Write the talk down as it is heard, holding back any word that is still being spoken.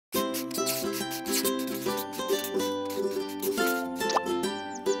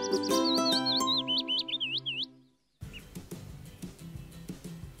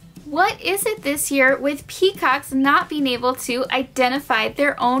what is it this year with peacocks not being able to identify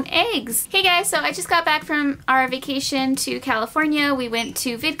their own eggs? Hey guys, so I just got back from our vacation to California. We went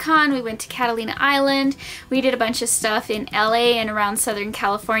to VidCon, we went to Catalina Island, we did a bunch of stuff in LA and around Southern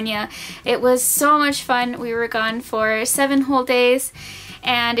California. It was so much fun. We were gone for 7 whole days.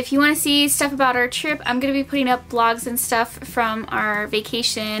 And if you want to see stuff about our trip, I'm going to be putting up blogs and stuff from our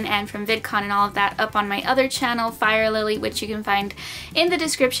vacation and from VidCon and all of that up on my other channel, Fire Lily, which you can find in the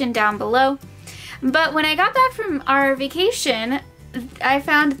description down below. But when I got back from our vacation, I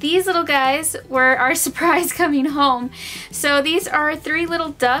found these little guys were our surprise coming home. So these are 3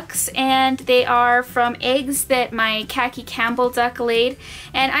 little ducks, and they are from eggs that my khaki Campbell duck laid.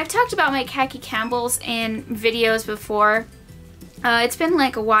 And I've talked about my khaki Campbells in videos before. It's been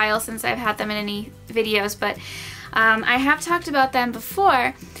like a while since I've had them in any videos, but I have talked about them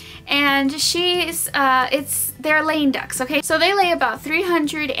before. And they're laying ducks, okay? So they lay about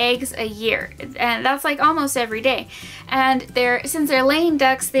 300 eggs a year, and that's like almost every day. And since they're laying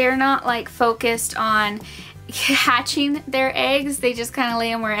ducks, they're not like focused on hatching their eggs. They just kind of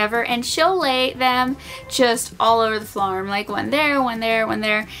lay them wherever, and she'll lay them just all over the farm, like one there, one there, one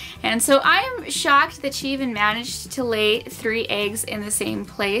there. And so I'm shocked that she even managed to lay 3 eggs in the same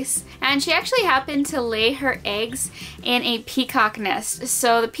place. And she actually happened to lay her eggs in a peacock nest.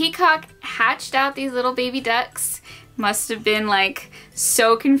 So the peacock hatched out these little baby ducks. Must have been like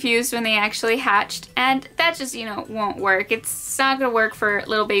so confused when they actually hatched, and that just, you know, won't work. It's not gonna work for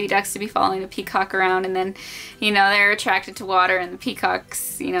little baby ducks to be following a peacock around and then, you know, they're attracted to water and the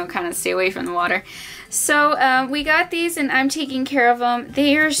peacocks, you know, kind of stay away from the water. So we got these and I'm taking care of them.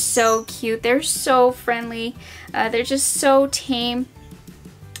 They are so cute. They're so friendly. They're just so tame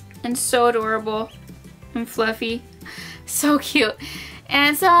and so adorable and fluffy. So cute.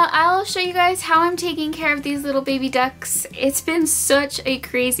 And so I'll show you guys how I'm taking care of these little baby ducks. It's been such a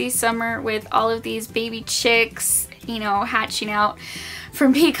crazy summer with all of these baby chicks, you know, hatching out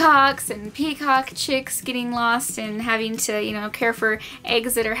from peacocks, and peacock chicks getting lost and having to, you know, care for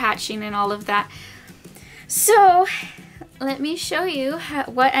eggs that are hatching and all of that. So let me show you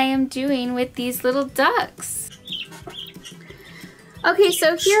what I am doing with these little ducks. Okay,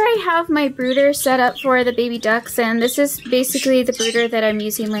 so here I have my brooder set up for the baby ducks, and this is basically the brooder that I'm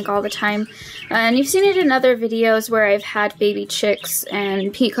using like all the time. And you've seen it in other videos where I've had baby chicks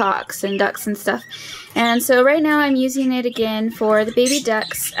and peacocks and ducks and stuff. And so right now I'm using it again for the baby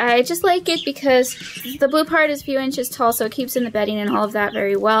ducks. I just like it because the blue part is a few inches tall, so it keeps in the bedding and all of that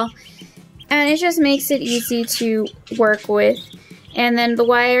very well. And it just makes it easy to work with. And then the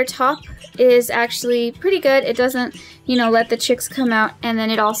wire top is actually pretty good. It doesn't, you know, let the chicks come out, and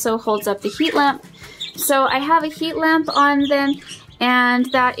then it also holds up the heat lamp. So I have a heat lamp on them, and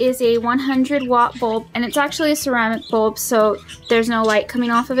that is a 100-watt bulb, and it's actually a ceramic bulb, so there's no light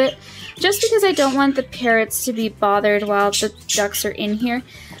coming off of it, just because I don't want the parrots to be bothered while the ducks are in here.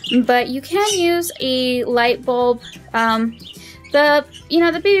 But you can use a light bulb. The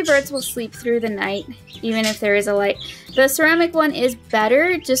baby birds will sleep through the night, even if there is a light. The ceramic one is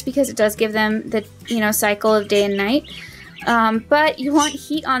better just because it does give them the, you know, cycle of day and night. But you want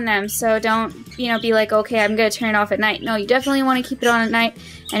heat on them, so don't, you know, be like, okay, I'm going to turn it off at night. No, you definitely want to keep it on at night.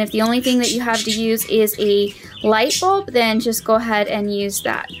 And if the only thing that you have to use is a light bulb, then just go ahead and use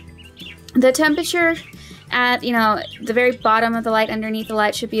that. The temperature at, you know, the very bottom of the light, underneath the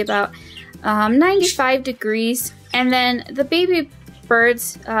light, should be about 95 degrees. And then the baby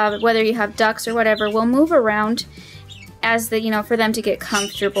birds, whether you have ducks or whatever, will move around as the, you know, for them to get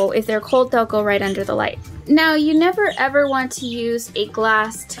comfortable. If they're cold, they'll go right under the light. Now, you never ever want to use a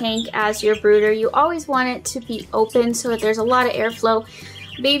glass tank as your brooder. You always want it to be open so that there's a lot of airflow.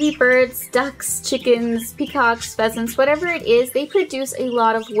 Baby birds, ducks, chickens, peacocks, pheasants, whatever it is, they produce a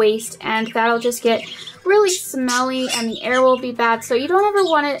lot of waste, and that'll just get really smelly and the air will be bad. So you don't ever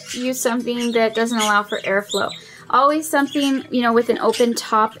want to use something that doesn't allow for airflow. Always something, you know, with an open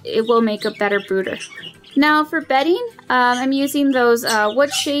top. It will make a better brooder. Now for bedding, I'm using those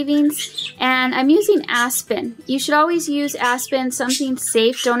wood shavings, and I'm using aspen. You should always use aspen, something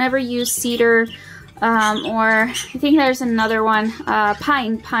safe. Don't ever use cedar, or I think there's another one,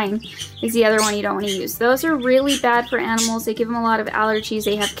 pine. Pine is the other one you don't want to use. Those are really bad for animals. They give them a lot of allergies.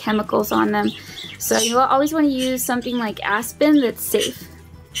 They have chemicals on them. So you always want to use something like aspen that's safe.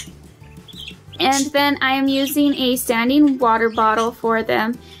 And then I am using a standing water bottle for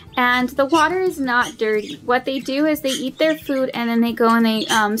them. And the water is not dirty. What they do is they eat their food and then they go and they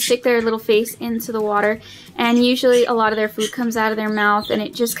stick their little face into the water. And usually a lot of their food comes out of their mouth and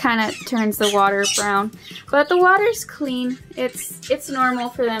it just kind of turns the water brown. But the water's clean. It's normal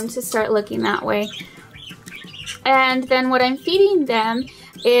for them to start looking that way. And then what I'm feeding them,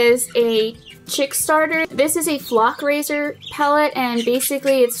 is a chick starter. This is a flock raiser pellet, and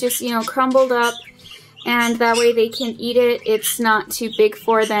basically it's just, you know, crumbled up, and that way they can eat it. It's not too big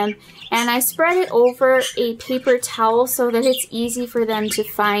for them. And I spread it over a paper towel so that it's easy for them to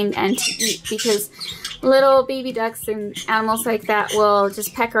find and to eat, because little baby ducks and animals like that will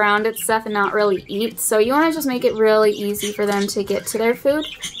just peck around at stuff and not really eat. So you want to just make it really easy for them to get to their food.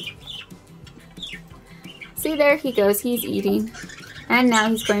 See, there he goes, he's eating. And now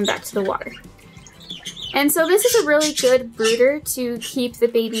he's going back to the water. And so this is a really good brooder to keep the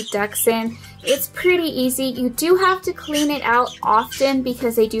baby ducks in. It's pretty easy. You do have to clean it out often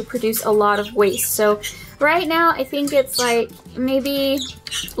because they do produce a lot of waste. So right now I think it's like maybe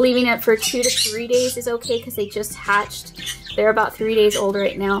leaving it for 2 to 3 days is okay because they just hatched. They're about 3 days old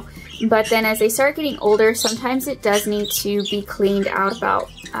right now. But then as they start getting older, sometimes it does need to be cleaned out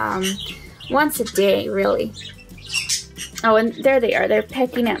about once a day, really. Oh, and there they are. They're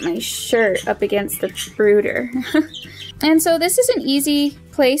pecking at my shirt up against the brooder. And so this is an easy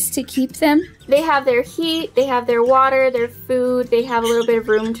place to keep them. They have their heat, they have their water, their food, they have a little bit of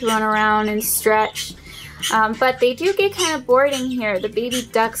room to run around and stretch. But they do get kind of bored in here, the baby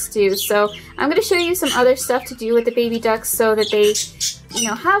ducks do. So I'm going to show you some other stuff to do with the baby ducks so that they, you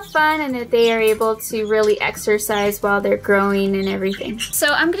know, have fun and that they are able to really exercise while they're growing and everything.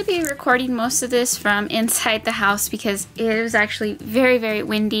 So I'm going to be recording most of this from inside the house because it was actually very, very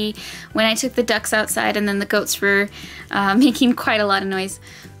windy when I took the ducks outside, and then the goats were making quite a lot of noise.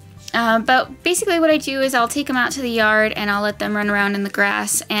 But basically what I do is I'll take them out to the yard and I'll let them run around in the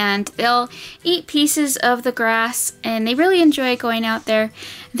grass, and they'll eat pieces of the grass, and they really enjoy going out there.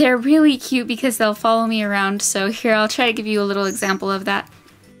 They're really cute because they'll follow me around. So here, I'll try to give you a little example of that.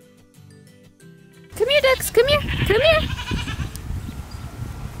 Come here, ducks, come here, come here.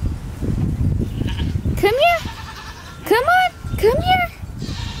 Come here, come on, come here,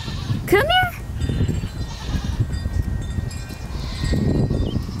 come here.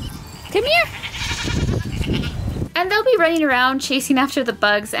 Come here! And they'll be running around chasing after the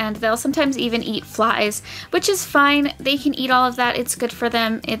bugs, and they'll sometimes even eat flies, which is fine. They can eat all of that. It's good for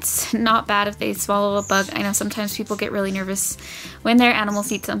them. It's not bad if they swallow a bug. I know sometimes people get really nervous when their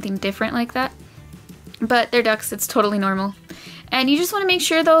animals eat something different like that, but they're ducks. It's totally normal. And you just want to make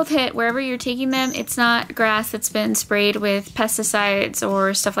sure though that wherever you're taking them, it's not grass that's been sprayed with pesticides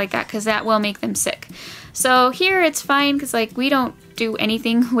or stuff like that, because that will make them sick. So here it's fine because like we don't do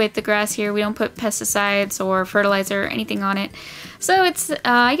anything with the grass here. We don't put pesticides or fertilizer or anything on it. So it's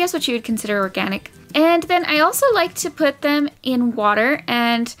I guess what you would consider organic. And then I also like to put them in water,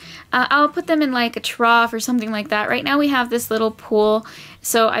 and I'll put them in like a trough or something like that. Right now we have this little pool,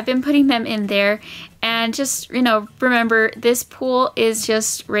 so I've been putting them in there. And just, you know, remember, this pool is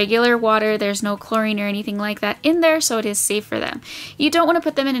just regular water. There's no chlorine or anything like that in there, so it is safe for them. You don't want to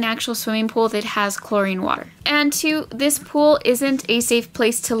put them in an actual swimming pool that has chlorine water. And two, this pool isn't a safe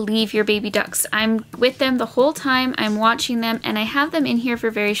place to leave your baby ducks. I'm with them the whole time, I'm watching them, and I have them in here for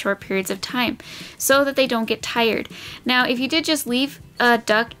very short periods of time so that they don't get tired. Now, if you did just leave a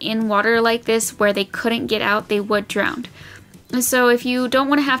duck in water like this where they couldn't get out, they would drown. So if you don't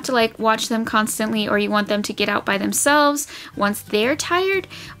want to have to like watch them constantly, or you want them to get out by themselves once they're tired,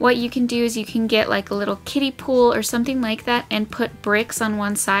 what you can do is you can get like a little kiddie pool or something like that and put bricks on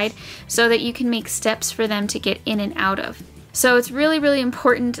one side so that you can make steps for them to get in and out of. So it's really, really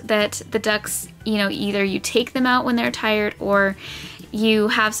important that the ducks, you know, either you take them out when they're tired or you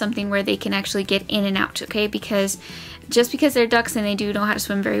have something where they can actually get in and out, okay? Because just because they're ducks and they do know how to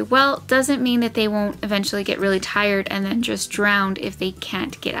swim very well doesn't mean that they won't eventually get really tired and then just drown if they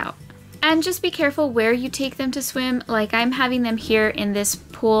can't get out. And just be careful where you take them to swim. Like I'm having them here in this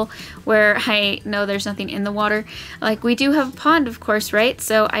pool where I know there's nothing in the water. Like we do have a pond, of course, right?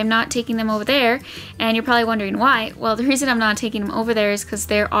 So I'm not taking them over there. And you're probably wondering why. Well, the reason I'm not taking them over there is because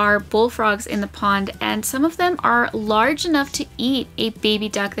there are bullfrogs in the pond, and some of them are large enough to eat a baby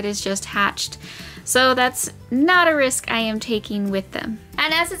duck that is just hatched. So that's not a risk I am taking with them.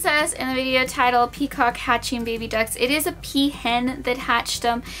 And as it says in the video title, Peacock hatching baby ducks, it is a peahen that hatched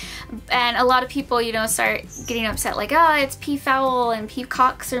them. And a lot of people, you know, start getting upset like, oh, it's peafowl and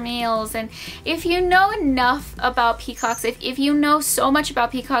peacocks are males. And if you know enough about peacocks, if you know so much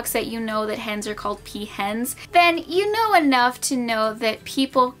about peacocks that you know that hens are called peahens, then you know enough to know that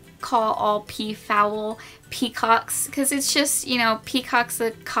people call all peafowl peacocks, because it's just, you know, peacock's a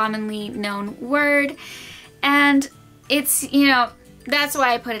commonly known word, and it's, you know, that's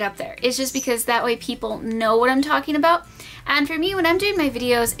why I put it up there. It's just because that way people know what I'm talking about. And for me, when I'm doing my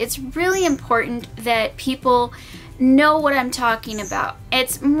videos, it's really important that people know what I'm talking about.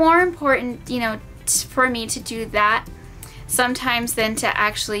 It's more important, you know, for me to do that sometimes than to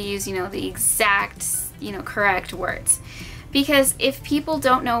actually use, you know, the exact, you know, correct words. Because if people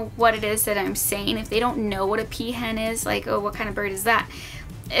don't know what it is that I'm saying, if they don't know what a peahen is, like, oh, what kind of bird is that?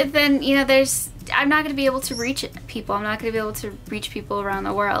 Then, you know, I'm not going to be able to reach people. I'm not going to be able to reach people around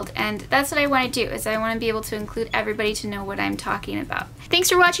the world. And that's what I want to do, is I want to be able to include everybody to know what I'm talking about. Thanks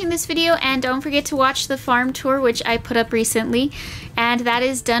for watching this video, and don't forget to watch the farm tour, which I put up recently. And that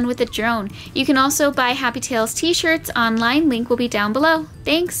is done with a drone. You can also buy Happy Tales t-shirts online. Link will be down below.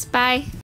 Thanks. Bye.